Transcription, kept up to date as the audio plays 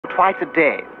twice a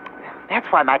day. That's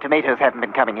why my tomatoes haven't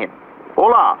been coming in.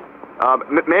 Hola.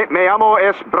 Me llamo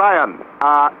es Brian.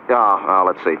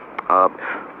 Let's see.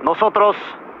 Nosotros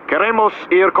queremos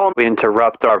ir con... We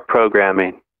interrupt our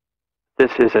programming.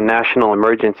 This is a national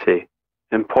emergency.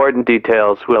 Important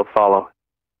details will follow.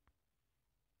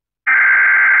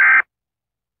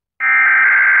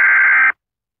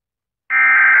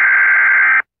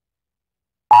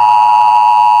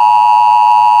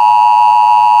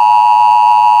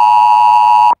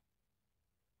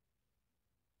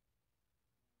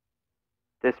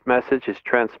 This message is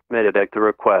transmitted at the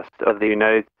request of the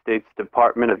United States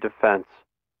Department of Defense.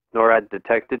 NORAD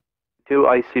detected 2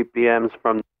 ICBMs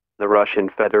from the Russian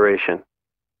Federation.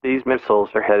 These missiles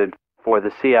are headed for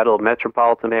the Seattle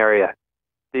metropolitan area.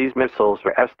 These missiles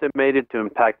are estimated to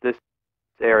impact this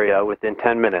area within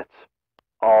 10 minutes.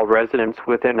 All residents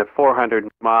within a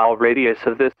 400-mile radius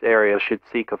of this area should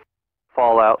seek a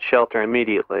fallout shelter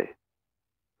immediately.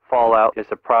 Fallout is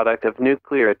a product of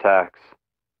nuclear attacks.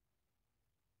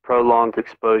 Prolonged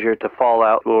exposure to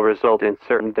fallout will result in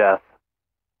certain death.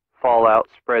 Fallout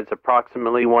spreads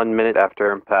approximately 1 minute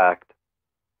after impact.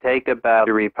 Take a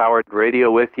battery-powered radio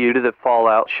with you to the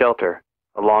fallout shelter,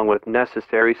 along with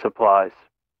necessary supplies.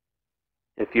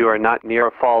 If you are not near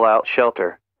a fallout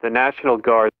shelter, the National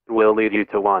Guard will lead you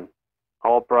to one.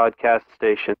 All broadcast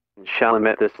stations shall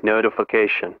emit this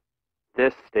notification.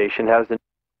 This station has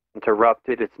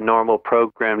interrupted its normal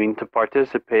programming to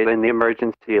participate in the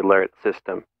emergency alert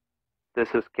system. This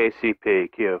is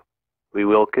KCPQ. We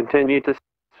will continue to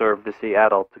serve the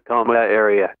Seattle-Tacoma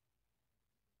area.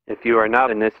 If you are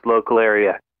not in this local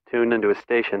area, tune into a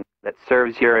station that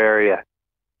serves your area.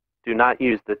 Do not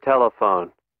use the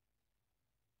telephone.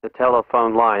 The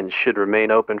telephone lines should remain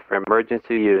open for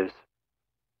emergency use.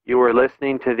 You are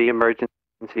listening to the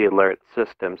emergency alert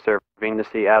system serving the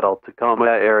Seattle-Tacoma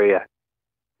area.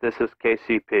 This is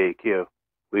KCPQ.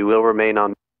 We will remain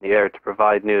on the air to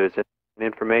provide news and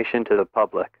information to the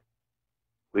public.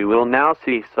 We will now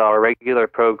cease our regular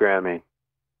programming.